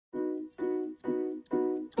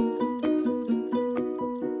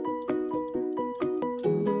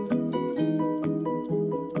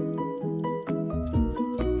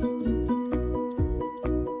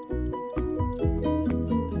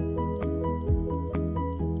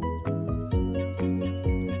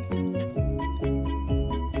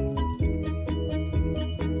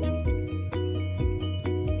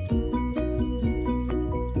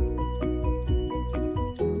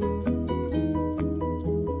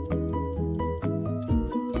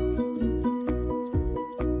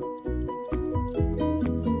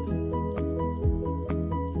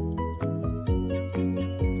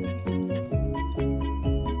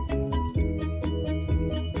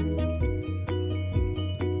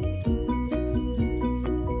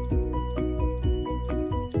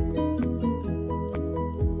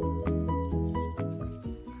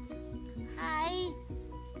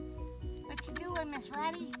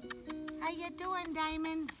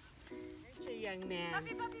young man.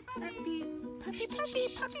 Puppy, puppy, puppy. Puppy, puppy,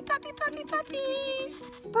 puppy, puppy, puppy, puppies.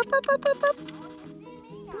 Pup, pup, pup, pup, pup.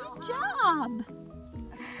 Good job.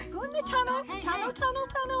 Go in the tunnel. Hey, Tunnel, hey. tunnel,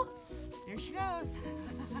 tunnel. There she goes.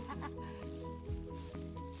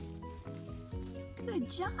 Good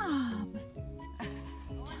job.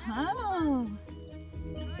 Tunnel.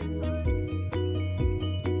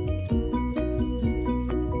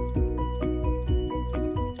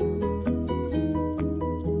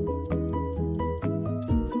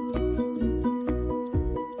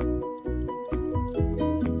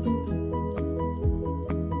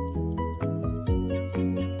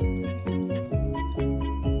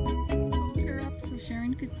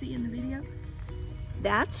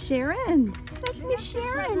 That's Sharon. That's Miss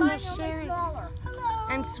Sharon. Miss Sharon. Hello.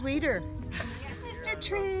 And sweeter. Mr.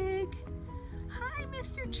 Trigg. Hi,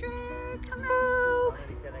 Mr. Trigg. Hello. How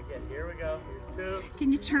many can I get? Here we go. Here's 2.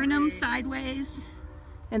 Can you turn them sideways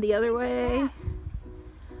and the other way?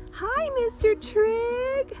 Hi, Mr.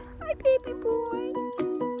 Trigg. Hi, baby boy.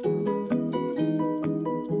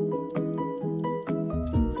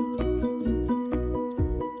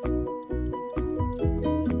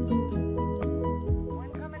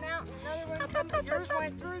 Yours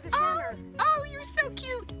went through the center. Oh, you're so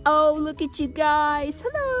cute. Oh, look at you guys.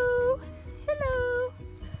 Hello. Hello.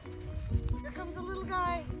 Here comes a little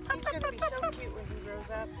guy. He's going to be so cute when he grows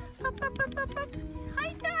up.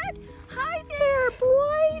 Hi, Dad. Hi there,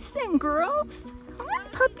 boys and girls. Hi,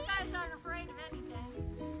 puppies. These guys aren't afraid of anything.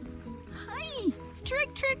 Hi.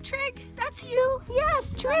 Trigg, Trigg, Trigg. That's you.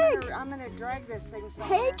 Yes, Trigg. I'm going to drag this thing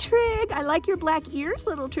somewhere. Hey, Trigg. I like your black ears,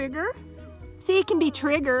 little Trigger. See, it can be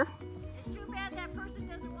Trigger. It's too bad that person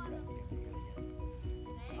doesn't want to.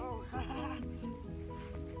 Oh.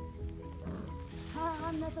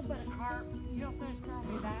 I'm nothing but a carp. You don't finish throwing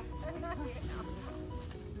me back.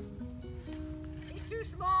 She's too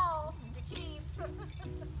small to keep.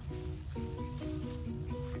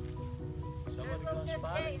 There's little Miss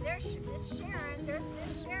A. There's Miss Sharon. There's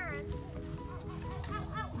Miss Sharon. Ow,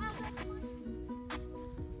 ow, ow, ow.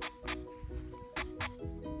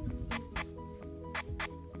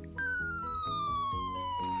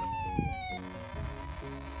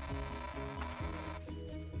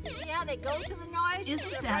 See how they go to the noise?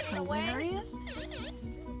 Isn't that hilarious?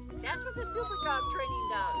 That's what the super dog training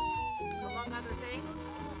does, among other things.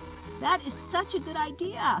 That is such a good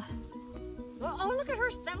idea. Well, oh, look at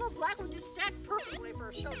her. That little black one just stacked perfectly for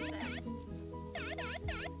a show stack.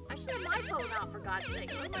 I should have my phone out, for God's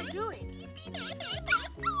sake. What am I doing?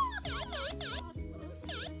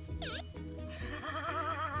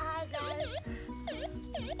 Hi, guys.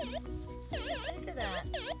 Look at that.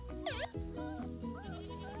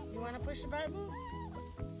 You want to push the buttons?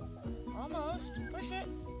 Almost. Push it.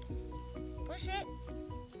 Push it.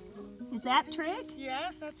 Is that Trigg?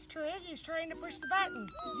 Yes, that's Trigg. He's trying to push the button.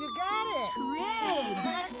 You got it.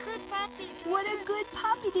 Trigg. Good puppy, Trigg. What a good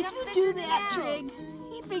puppy. Did you do that, Trigg?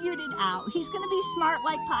 He figured it out. He's going to be smart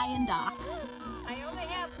like Pi and Doc. I only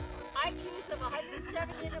have IQs of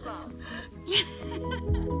 170 and above.